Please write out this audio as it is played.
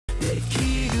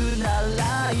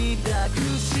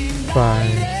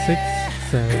5, 6,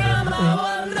 7,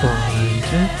 8. 1,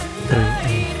 2, 3,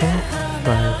 and 4,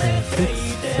 5, and 6,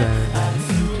 7,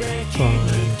 8.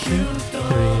 1, 2,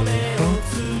 3, 4,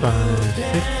 5,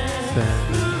 6,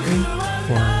 7, 8.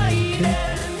 1, 2,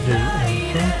 3, and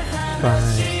 4,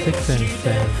 5, 6, and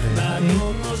 7,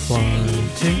 8. 1,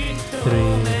 2,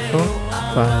 3, 4,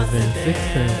 5, and 6,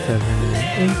 and 7, and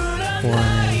 8.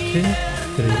 1, 2,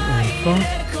 3, and 4,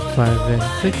 5, and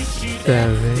 6,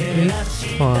 7, 8.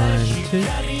 1, 2,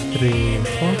 3,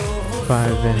 4,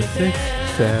 5, and 6,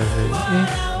 7,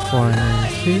 8. 1,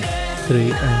 2,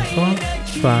 3, and 4,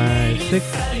 5, 6,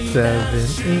 7,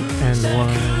 8. And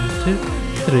 1, 2,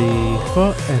 3,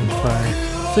 4, and 5,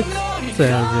 6,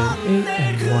 7, 8.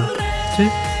 And 1,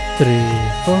 2, 3,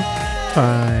 4,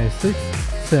 5, 6,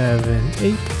 7,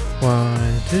 8.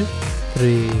 1, 2,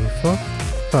 3, 4,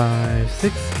 5,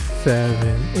 6,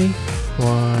 7, 8.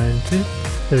 1, 2,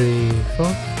 3,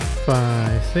 4,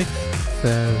 5, 6,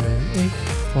 7, 8.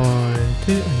 1,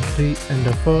 2, and 3, and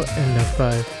the 4, and the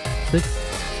 5, 6,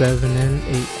 7, and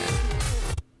 8.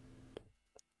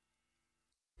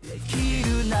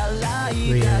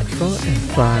 We have 4 and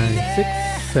 5, 6,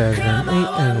 7, 8,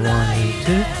 and 1 and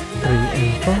 2, 3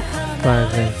 and 4,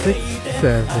 5 and 6,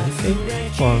 7, 8.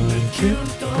 1, 2,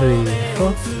 3,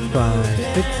 4, 5,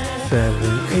 6, 7,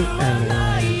 8, and 1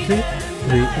 and 2,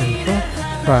 3 and 4,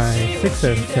 5, 6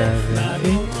 and 7,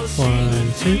 8. 1,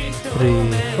 2,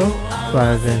 3, 4,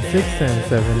 5 and 6 and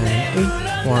 7 and 8.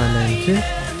 1 and 2,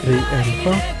 3 and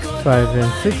 4, 5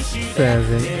 and 6,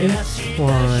 7, 8.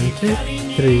 1, 2,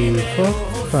 3, 4,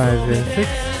 5 and 6,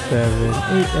 7,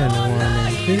 8. And 1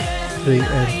 and 2, 3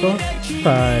 and 4,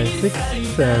 5, 6,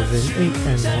 7, 8.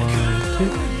 And 1,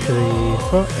 2, 3,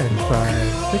 4 and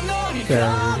 5, 6,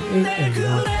 7, 8. And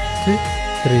 1, 2,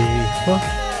 3, 4,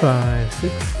 5,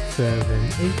 6, 7,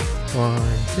 8. 1,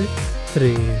 2,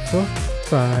 3, 4,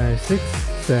 5, 6,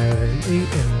 7, 8.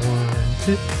 And 1,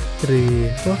 2,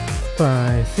 3, 4,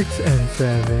 5, 6 and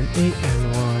 7, 8. And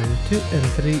 1, 2 and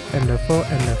 3 and the 4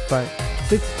 and the 5,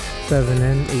 6, 7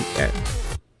 and 8. And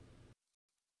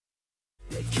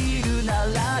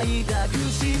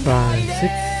 5,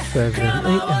 6, 7,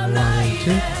 8. And 1 and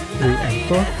 2, 3 and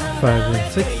 4, 5 and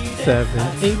 6, 7,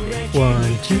 8.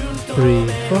 1, 2, 3,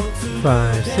 4,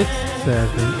 5, 6,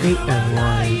 7, 8. And 1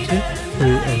 and 2, 3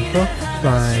 and 4,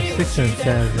 5, 6 and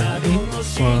 7, 8.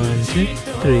 1, 2,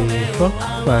 3, 4,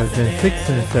 5 and 6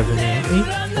 and 7 and 8.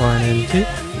 1 and 2,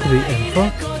 3 and 4,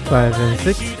 5 and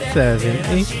 6, 7,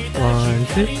 8. 1,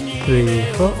 2, 3,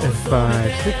 4 and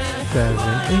 5, 6, 7,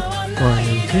 8. 1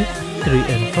 and 2, 3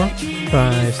 and 4,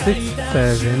 5, 6,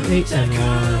 7, 8. And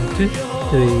 1, 2,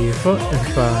 3, 4 and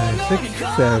 5, 6,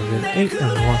 7, 8.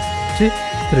 And 1, 2,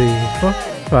 3, 4,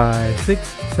 5, 6,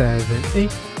 7,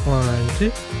 8. 1,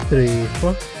 2, 3,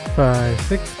 4, 5,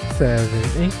 6, 7,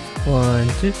 8. 1,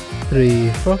 2, 3,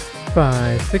 4,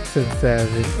 5, 6 and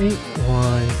 7, 8.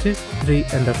 1, 2, 3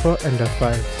 and the 4 and the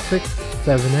 5, 6,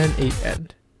 7 and 8.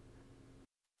 And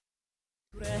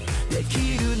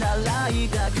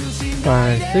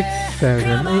 5, 6,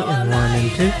 7, 8. And 1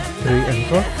 and 2, 3 and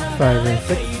 4, 5 and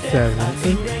 6, 7,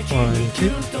 8. 1, 2,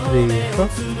 3, 4,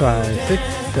 5, 6,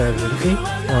 7, 8.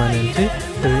 1 and 2,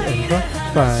 3 and 4,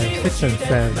 5, 6 and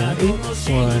 7, 8.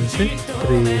 1, 2,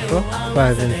 3, 4,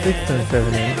 5 and 6 and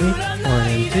 7 and 8. 1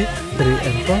 and 2, 3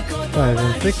 and 4, 5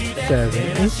 and 6, 7,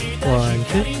 8. 1,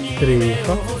 2, 3,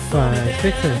 4, 5,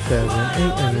 6 and 7,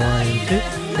 8. And 1 and 2,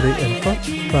 3 and 4,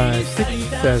 5, 6,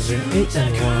 7, 8.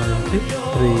 And 1, 2,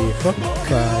 3, 4,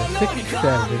 5, 6,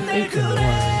 7, 8. And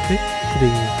 1, 2,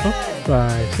 3, 4,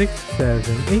 5, 6, 7,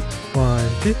 8. 1,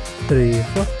 2, 3,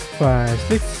 4, 5,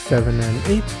 6, 7 and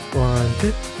 8. 1,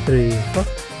 2, 3, 4,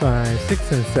 5,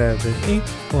 6 and 7, 8.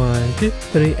 1, 2,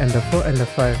 3 and the 4 and the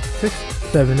 5, 6,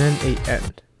 7 and 8.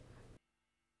 And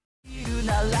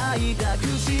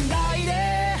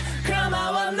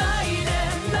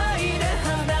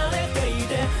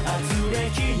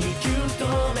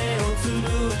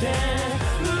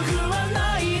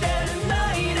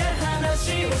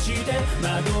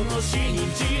窓越しに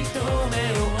じっと目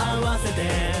を合わせて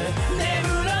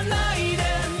眠らないで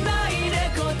ないで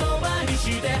言葉に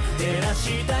して照ら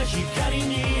した光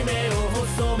に目を